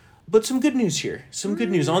 But some good news here. Some good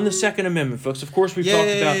news on the Second Amendment, folks. Of course, we've talked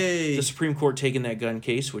about the Supreme Court taking that gun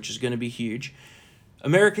case, which is going to be huge.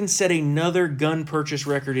 Americans set another gun purchase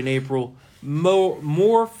record in April.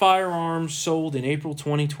 More firearms sold in April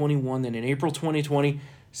 2021 than in April 2020,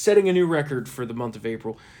 setting a new record for the month of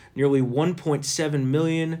April. Nearly 1.7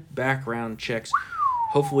 million background checks.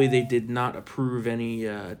 Hopefully they did not approve any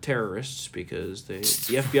terrorists because the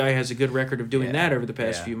FBI has a good record of doing that over the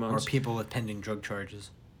past few months. Or people with pending drug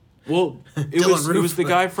charges. Well, it was the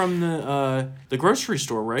guy from the grocery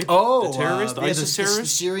store, right? Oh, the terrorist, ISIS terrorist, the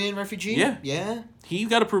Syrian refugee. Yeah. He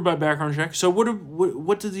got approved by background check. So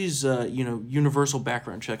what do these universal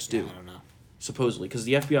background checks do? I don't know. Supposedly, because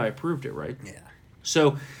the FBI approved it, right? Yeah.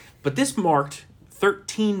 So, but this marked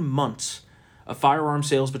 13 months of firearm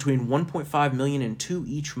sales between 1.5 million and 2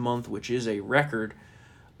 each month, which is a record.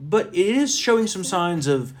 But it is showing some signs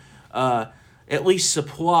of at least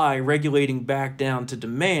supply regulating back down to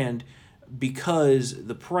demand because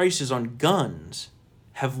the prices on guns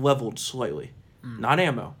have leveled slightly. Not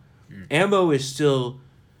ammo. Ammo is still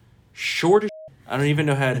short as I don't even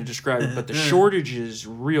know how to describe it, but the shortage is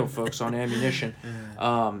real, folks, on ammunition.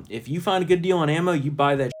 If you find a good deal on ammo, you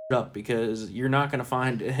buy that up because you're not going to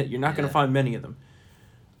find many of them.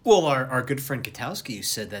 Well, our good friend Katowski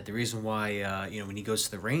said that the reason why when he goes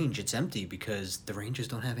to the range, it's empty because the rangers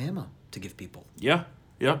don't have ammo to give people. Yeah.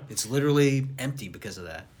 Yep. It's literally empty because of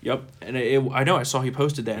that. Yep. And I know I saw he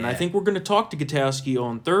posted that, and I think we're going to talk to Katowski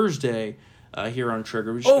on Thursday here on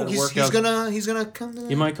Trigger. He's gonna come.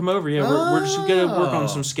 He might come over. Yeah, we're just gonna work on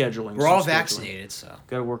some scheduling. We're all vaccinated, so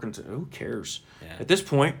gotta work on. Who cares? Yeah. At this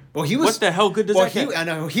point, well, he was. What the hell good does that get? I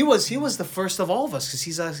know he was the first of all of us because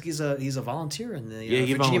he's a volunteer in the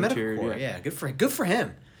Virginia Medical Corps. Yeah, good for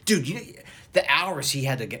him, dude. The hours he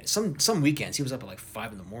had to get some weekends he was up at like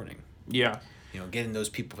 5 a.m. Yeah, getting those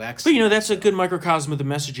people vaccinated. But that's a good microcosm of the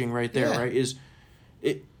messaging right there, right?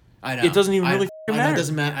 I know it doesn't even really matter. It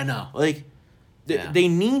doesn't matter. I know. Like. They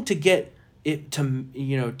need to get it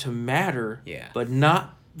to matter, but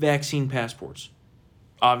not vaccine passports.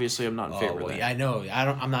 Obviously, I'm not in favor of that. Yeah, I know.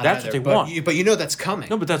 I'm not. That's either, what they want. But that's coming.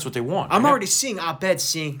 No, but that's what they want. I'm already seeing op-eds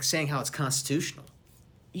saying how it's constitutional.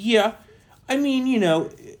 Yeah, I mean,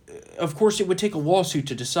 of course, it would take a lawsuit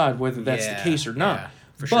to decide whether that's the case or not.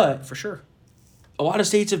 Yeah, for sure. A lot of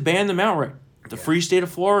states have banned them outright. The free state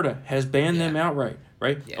of Florida has banned them outright.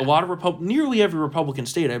 Right? Yeah. A lot of nearly every Republican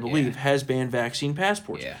state, I believe, has banned vaccine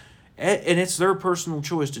passports. Yeah. And it's their personal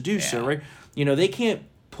choice to do so, right? They can't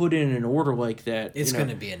put in an order like that. It's going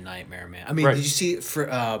to be a nightmare, man. I mean, did you see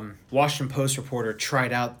Washington Post reporter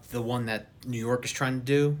tried out the one that New York is trying to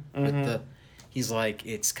do with he's like,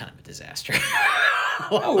 it's kind of a disaster. It's a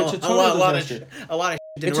total disaster. A lot of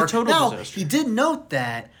shit didn't work. It's a total disaster. He did note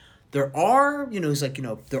that there are, he's like,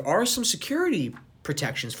 there are some security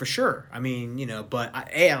protections for sure. I mean, but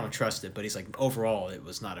I don't trust it. But he's like, overall, it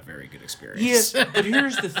was not a very good experience. Yes, but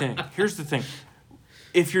here's the thing.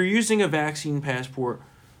 If you're using a vaccine passport,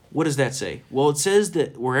 What does that say? Well, it says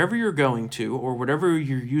that wherever you're going to, or whatever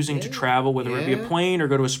you're using to travel, whether it be a plane or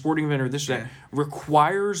go to a sporting event or this or that,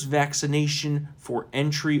 requires vaccination for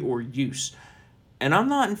entry or use. And I'm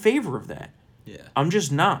not in favor of that. Yeah. I'm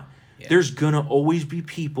just not. Yeah. There's going to always be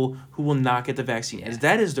people who will not get the vaccine. As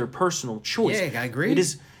that is their personal choice. Yeah, I agree. It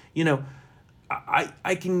is,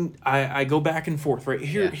 I go back and forth, right?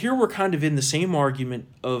 Here we're kind of in the same argument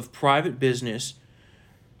of private business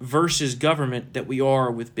versus government that we are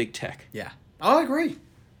with big tech. Yeah. Oh, I agree.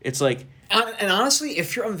 It's like... And honestly,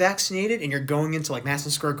 if you're unvaccinated and you're going into like Madison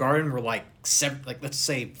Square Garden where let's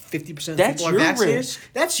say 50% of people are vaccinated, risk.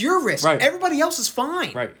 That's your risk. Right. Everybody else is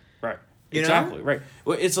fine. Right. You exactly, know? Right.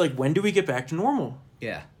 Well, it's like, when do we get back to normal?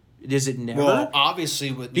 Yeah. Is it never? Well,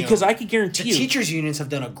 obviously, because I could guarantee the teachers' unions have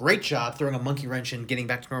done a great job throwing a monkey wrench in getting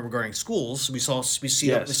back to normal regarding schools. We saw them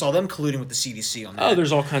colluding with the CDC on that. Oh,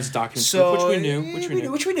 there's all kinds of documents,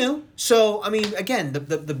 which we knew. So, I mean, again,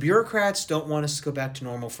 the bureaucrats don't want us to go back to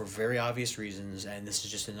normal for very obvious reasons, and this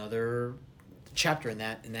is just another chapter in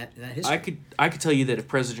that history. I could tell you that if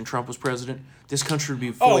President Trump was president, this country would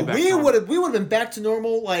be fully back to normal. we would have been back to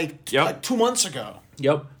normal like 2 months ago.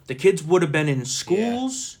 Yep. The kids would have been in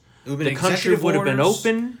schools. Yeah. The country would have been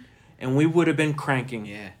open, and we would have been cranking.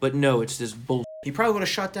 Yeah. But no, it's this bull. He probably would have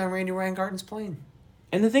shot down Randy Weingarten's plane.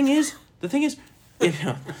 And the thing is, I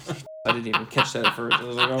didn't even catch that at first. I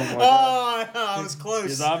was like, oh my God. I was close.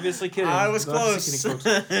 He's obviously kidding. I was close.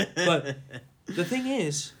 But the thing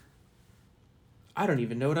is, I don't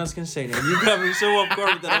even know what I was going to say now. You got me so off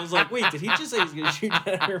guard that I was like, wait, did he just say he's going to shoot down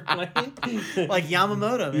an airplane? Like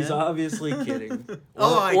Yamamoto, man. He's obviously kidding.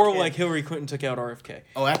 Or like Hillary Clinton took out RFK.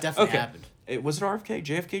 Oh, that definitely happened. Was it RFK?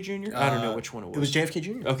 JFK Jr.? I don't know which one it was. It was JFK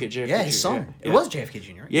Jr. Okay, JFK Jr. Yeah, his son. Yeah. It was JFK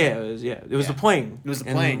Jr. Right? Yeah, it was the plane. It was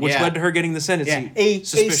the plane, which led to her getting the Senate seat. A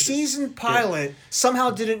seasoned pilot somehow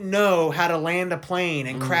didn't know how to land a plane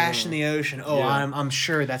and crash in the ocean. Oh, I'm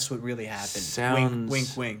sure that's what really happened.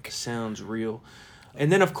 Wink, wink. Sounds real. And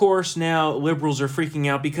then, of course, now liberals are freaking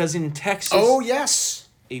out because in Texas... Oh, yes!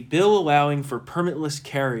 A bill allowing for permitless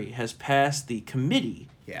carry has passed the committee.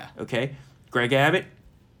 Yeah. Okay? Greg Abbott,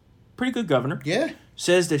 pretty good governor. Yeah.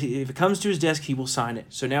 Says that if it comes to his desk, he will sign it.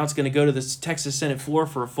 So now it's going to go to the Texas Senate floor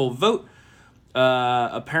for a full vote.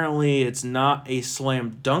 Apparently, it's not a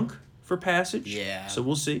slam dunk for passage. Yeah. So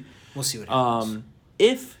we'll see. We'll see what happens.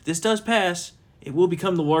 If this does pass, it will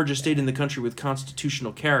become the largest state in the country with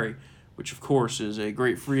constitutional carry, which, of course, is a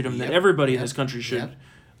great freedom that everybody in this country should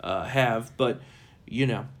have. But,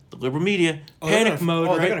 the liberal media, panic mode,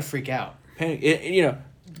 right? They're going to freak out. Panic,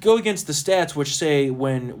 go against the stats, which say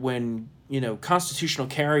when constitutional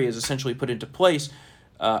carry is essentially put into place,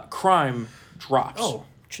 crime drops. Oh,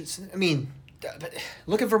 I mean,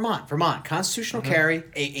 look at Vermont. Constitutional carry,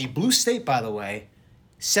 a blue state, by the way,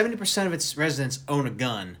 70% of its residents own a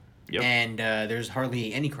gun. Yep. And there's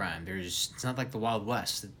hardly any crime. It's not like the Wild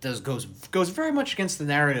West. It goes very much against the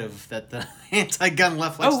narrative that the anti-gun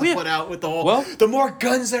left likes to put out with the whole. The more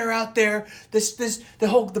guns that are out there,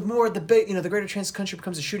 the greater chance the country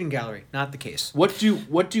becomes a shooting gallery. Not the case. What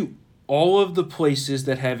do all of the places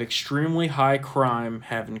that have extremely high crime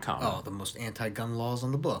have in common? Oh, the most anti-gun laws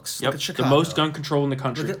on the books. Yep. Look at Chicago. The most gun control in the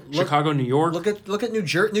country. Chicago, New York. Look at New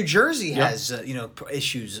Jersey. New Jersey has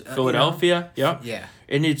issues. Philadelphia. Yep. Yeah.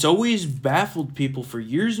 And it's always baffled people for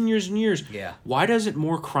years and years and years. Yeah. Why doesn't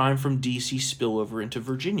more crime from D.C. spill over into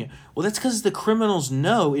Virginia? Well, that's because the criminals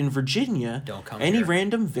know in Virginia, any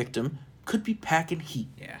random victim could be packing heat.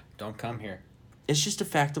 Yeah. Don't come here. It's just a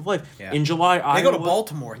fact of life. Yeah. In July, Iowa... They go to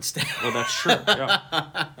Baltimore instead. Well, that's true.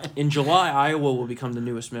 Yeah. In July, Iowa will become the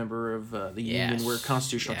newest member of the union where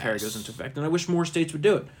constitutional carry goes into effect. And I wish more states would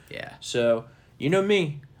do it. Yeah. So, you know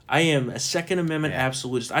me. I am a Second Amendment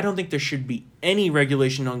absolutist. I don't think there should be any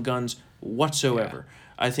regulation on guns whatsoever.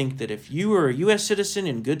 Yeah. I think that if you are a U.S. citizen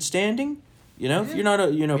in good standing, if you're not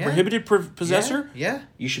a prohibited possessor,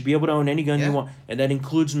 you should be able to own any gun you want. And that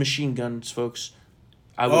includes machine guns, folks.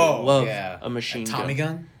 I would love a machine gun. Tommy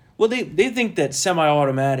gun? Well, they think that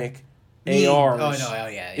semi-automatic ARs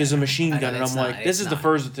is a machine gun. And I'm like, this is the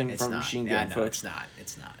first thing from a machine gun, folks.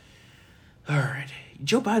 It's not. All right.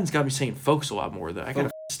 Joe Biden's got me saying folks a lot more, though. I got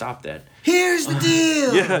to stop that. Here's the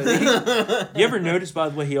deal! You ever notice, by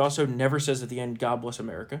the way, he also never says at the end, God bless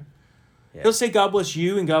America? Yeah. He'll say God bless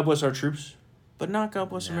you and God bless our troops, but not God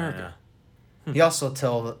bless America. He also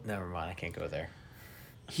never mind, I can't go there.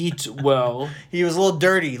 He was a little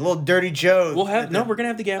dirty Joe. We're gonna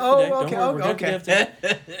have the gaff today. Okay, Don't worry, we're gonna have the gaff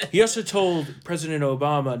today. He also told President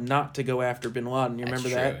Obama not to go after Bin Laden. You remember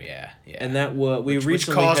that? Yeah. And that which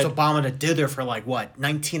caused Obama to dither for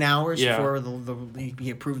 19 hours before he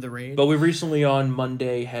approved the raid. But we recently on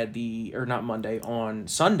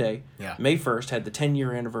Sunday, May 1st, had the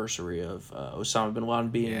 10-year anniversary of Osama bin Laden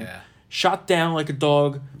being shot down like a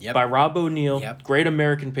dog by Rob O'Neill, great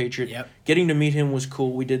American patriot. Getting to meet him was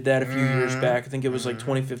cool. We did that a few years back. I think it was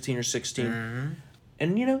 2015 or 16.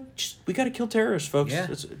 And, we got to kill terrorists, folks. Yeah.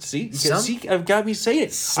 I've got me saying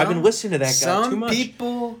it. I've been listening to that guy too much. Some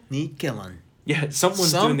people need killing. Yeah,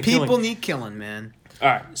 someone's doing the killing. Some people need killing, man. All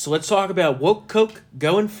right, so let's talk about woke Coke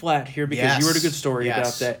going flat here because you wrote a good story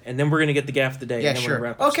about that, and then we're gonna get the gaff of the day. Yeah, and then sure.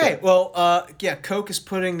 We're gonna wrap up okay, well, Coke is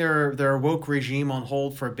putting their woke regime on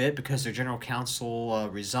hold for a bit because their general counsel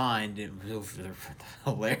resigned. They're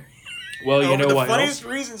hilarious. Well, you know why? The funniest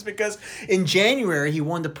reasons because in January he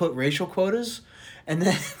wanted to put racial quotas. And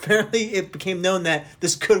then apparently it became known that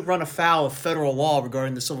this could run afoul of federal law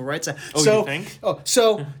regarding the Civil Rights Act. You think?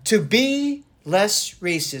 So to be less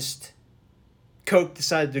racist, Coke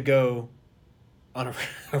decided to go on a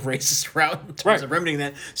racist route in terms of remedying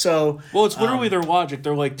that. So it's literally their logic.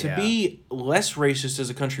 They're like, to be less racist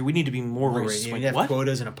as a country, we need to be more racist. We have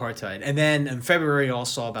quotas and apartheid. And then in February, you all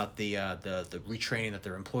saw about the retraining that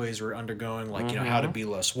their employees were undergoing, how to be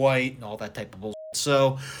less white and all that type of bullshit.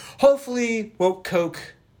 So hopefully woke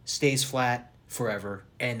Coke stays flat forever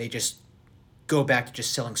and they just go back to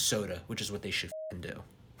just selling soda, which is what they should do.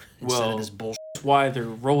 Instead of this bullshit. That's why they're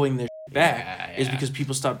rolling this back is because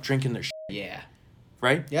people stopped drinking their shit. Yeah.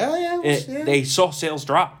 Right? Yeah. They saw sales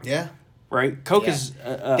drop. Yeah. Right? Coke is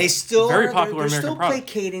they still very popular they're American still product.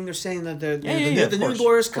 Placating. They're saying that the new course,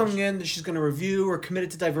 lawyer's coming in, that she's going to review or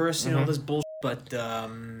committed to diversity and all this bullshit. But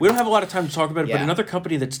we don't have a lot of time to talk about it, but another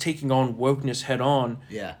company that's taking on wokeness head on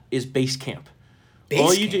is Basecamp.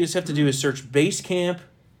 All you just have to do is search Basecamp,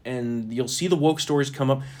 and you'll see the woke stories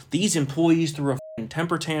come up. These employees threw a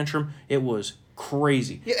temper tantrum. It was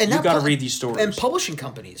crazy. Yeah, and you got to read these stories. And publishing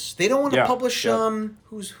companies, they don't want to publish.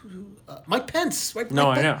 Mike Pence. I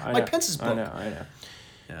know. Mike Pence's book. I know.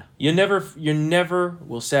 Yeah. You never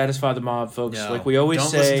will satisfy the mob, folks. No, like we always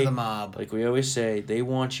don't say, listen to the mob. Like we always say, they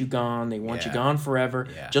want you gone. They want you gone forever.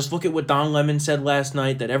 Yeah. Just look at what Don Lemon said last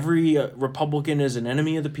night. That every Republican is an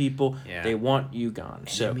enemy of the people. Yeah. They want you gone.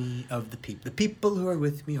 Enemy of the people. The people who are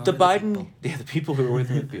with me are the Biden. Yeah, the people who are with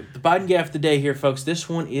me. The Biden gaff of the day here, folks. This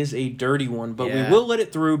one is a dirty one, but we will let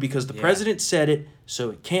it through because the president said it,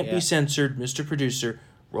 so it can't be censored. Mr. Producer,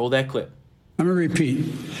 roll that clip. Let me repeat.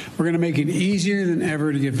 We're going to make it easier than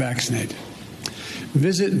ever to get vaccinated.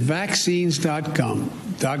 Visit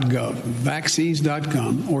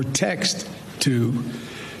vaccines.gov, or text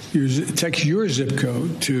your zip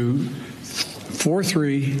code to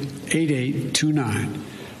 438829.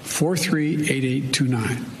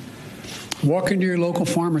 438829. Walk into your local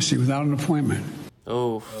pharmacy without an appointment.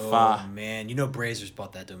 Oh man, Brazers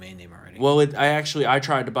bought that domain name already. Well, I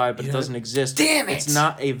tried to buy it, but it doesn't exist. Damn it! It's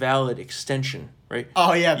not a valid extension, right?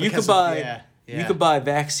 Oh yeah, you could buy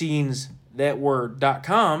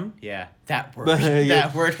vaccines.com. Yeah, that word.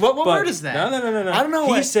 That word. What word is that? No. I don't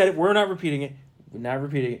know. He said it. We're not repeating it. We're not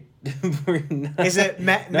repeating it. Is it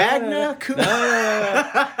Magna?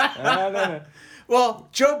 No. Well,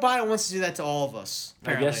 Joe Biden wants to do that to all of us.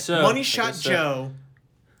 Apparently. I guess so. Money shot Joe.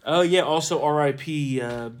 Oh, yeah. Also, R.I.P.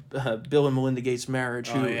 Bill and Melinda Gates' marriage,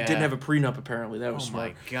 who didn't have a prenup, apparently. That was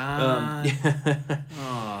smart. Oh, my God.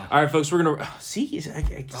 All right, folks, we're going to... See,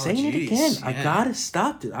 I'm saying it again. Yeah. I got to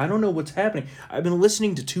stop it. I don't know what's happening. I've been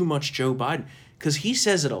listening to too much Joe Biden, because he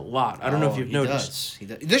says it a lot. I don't know if you've noticed. He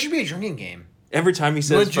does. There should be a drinking game. Every time he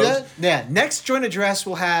says... Next joint address,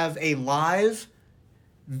 we'll have a live...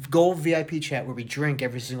 Gold VIP chat where we drink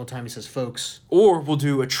every single time he says folks. Or we'll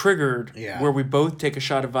do a triggered where we both take a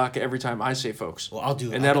shot of vodka every time I say folks. Well, I'll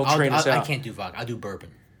do and that'll train us out. I can't do vodka. I'll do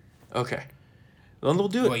bourbon. Okay. Then we'll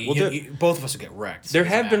do it. Both of us will get wrecked. There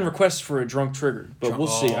have been requests for a drunk triggered, but we'll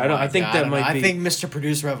see. I think that might be. I think Mr.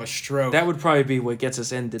 Producer have a stroke. That would probably be what gets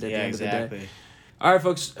us ended at the end of the day. All right,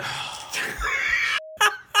 folks.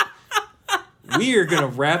 We are going to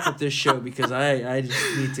wrap up this show because I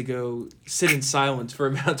just need to go sit in silence for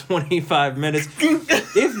about 25 minutes.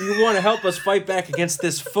 If you want to help us fight back against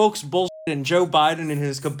this folks bullshit and Joe Biden and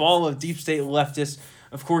his cabal of deep state leftists,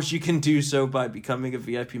 of course you can do so by becoming a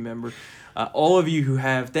VIP member. All of you who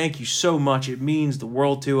have, thank you so much. It means the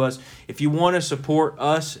world to us. If you want to support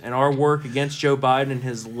us and our work against Joe Biden and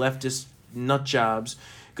his leftist nut jobs,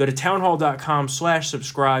 Go to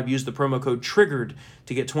townhall.com/subscribe. Use the promo code TRIGGERED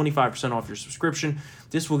to get 25% off your subscription.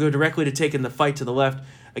 This will go directly to taking the fight to the left.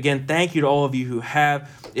 Again, thank you to all of you who have.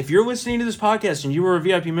 If you're listening to this podcast and you are a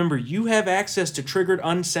VIP member, you have access to Triggered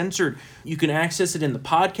Uncensored. You can access it in the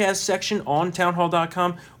podcast section on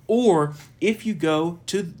townhall.com, or if you go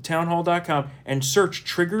to townhall.com and search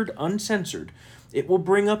Triggered Uncensored, it will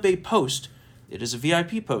bring up a post. It is a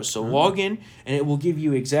VIP post, so log in and it will give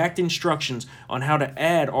you exact instructions on how to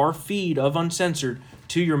add our feed of Uncensored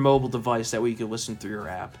to your mobile device. That way you can listen through your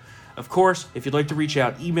app. Of course, if you'd like to reach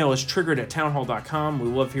out, email us triggered@townhall.com. We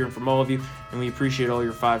love hearing from all of you, and we appreciate all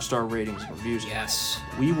your 5-star ratings and reviews. Yes.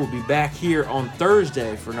 We will be back here on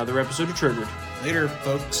Thursday for another episode of Triggered. Later,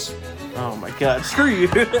 folks. Oh my God, screw you.